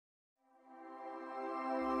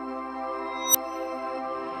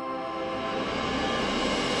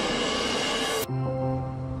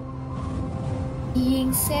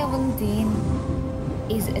17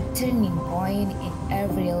 is a turning point in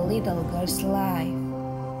every little girl's life.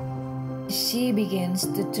 She begins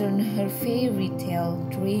to turn her fairy tale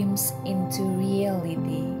dreams into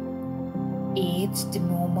reality. It's the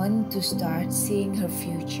moment to start seeing her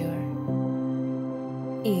future.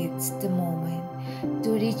 It's the moment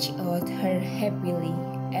to reach out her happily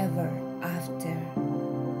ever after.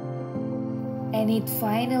 And it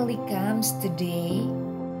finally comes today.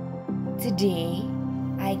 Today,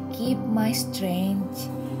 I keep my strength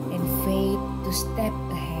and faith to step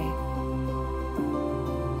ahead.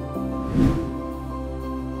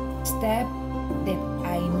 Step that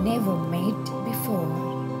I never made before.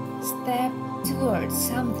 Step towards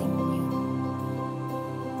something new.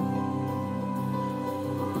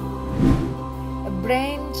 A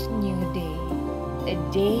brand new day. A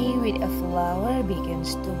day with a flower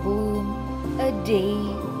begins to bloom. A day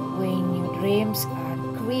when new dreams are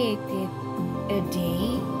created. A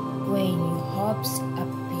day when new hopes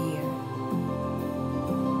appear.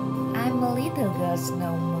 I'm a little girl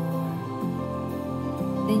no more.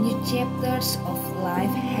 The new chapters of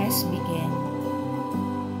life has begun.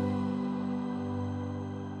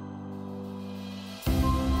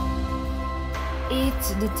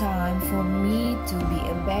 It's the time for me to be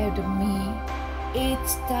a better me.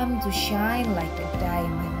 It's time to shine like a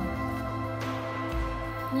diamond.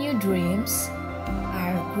 New dreams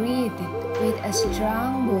are created with a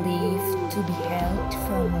strong belief to be held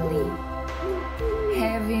firmly.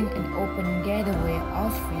 Having an open gateway of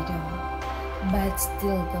freedom, but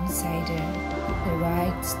still consider the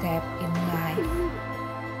right step in life.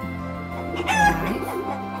 Life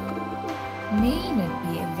may not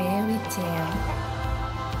be a fairy tale,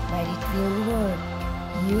 but it will work.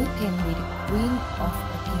 You can be the queen of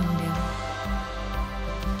a kingdom.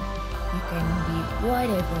 You can be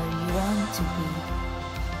whatever you want to be.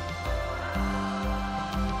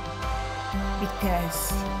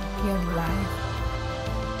 Because your life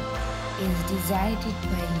is decided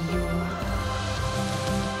by you.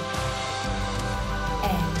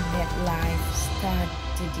 And that life starts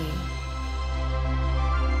today.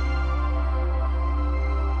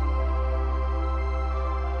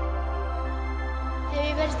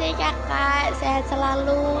 Happy birthday kakak, sehat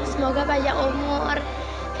selalu, semoga panjang umur.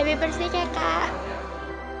 Happy birthday kakak.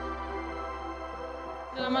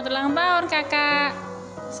 Selamat ulang tahun kakak.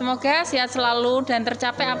 Semoga sehat selalu dan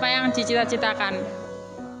tercapai apa yang dicita-citakan.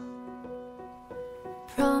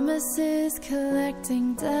 Promises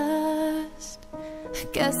collecting dust. I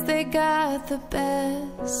guess they got the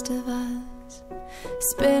best of us.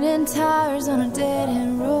 Spinning tires on a dead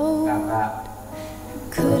end road.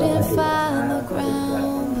 Couldn't find the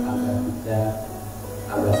ground below.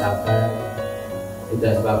 Tambah sabar.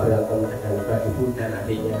 Tidak sebab berantem dengan bapak ibu dan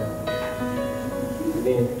adiknya.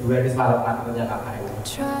 Ini dua kesepakatan kakak ini.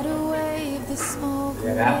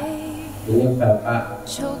 Ya kan? Ini bapak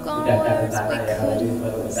tidak ada rencana ya, kalau ini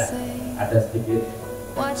baru ada sedikit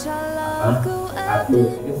kabut.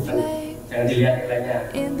 Ini bukan, jangan dilihat nilainya.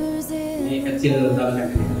 Ini kecil tapi jangan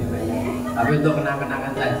dilihat nilainya. Tapi untuk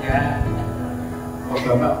kenang-kenangan saja.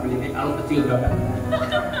 Kalau bapak beli ini kalau kecil banget.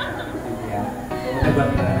 Ya, mungkin buat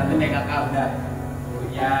nanti kakak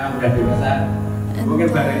udah dewasa. Mungkin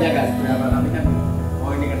barangnya agak seberapa tapi kan.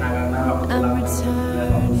 Oh ini kenangan waktu pulang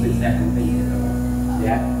waktu sukses penting gitu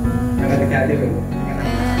ya, jangan diganti.